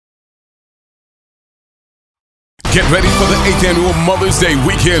Get ready for the 8th annual Mother's Day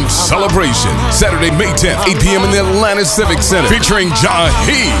weekend celebration. Saturday, May 10th, 8 p.m. in the Atlanta Civic Center, featuring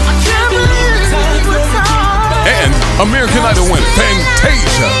Jaheim and American Idol winner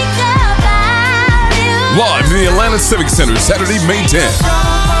Fantasia. Live in the Atlanta Civic Center, Saturday, May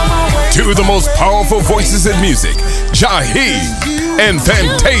 10th. Two of the most powerful voices in music, Jaheim and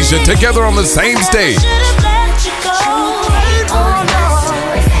Fantasia, together on the same stage.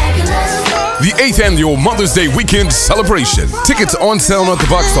 The 8th annual Mother's Day weekend celebration. Tickets on sale at the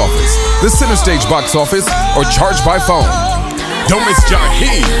box office, the Center Stage box office, or charged by phone. Don't miss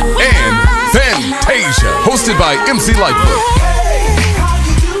Jaheim and Fantasia, hosted by MC Lightfoot.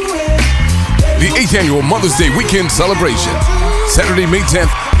 The 8th annual Mother's Day weekend celebration. Saturday, May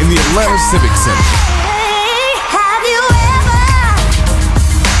 10th in the Atlanta Civic Center.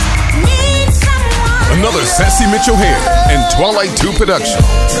 Another Sassy Mitchell Hair and Twilight 2 production.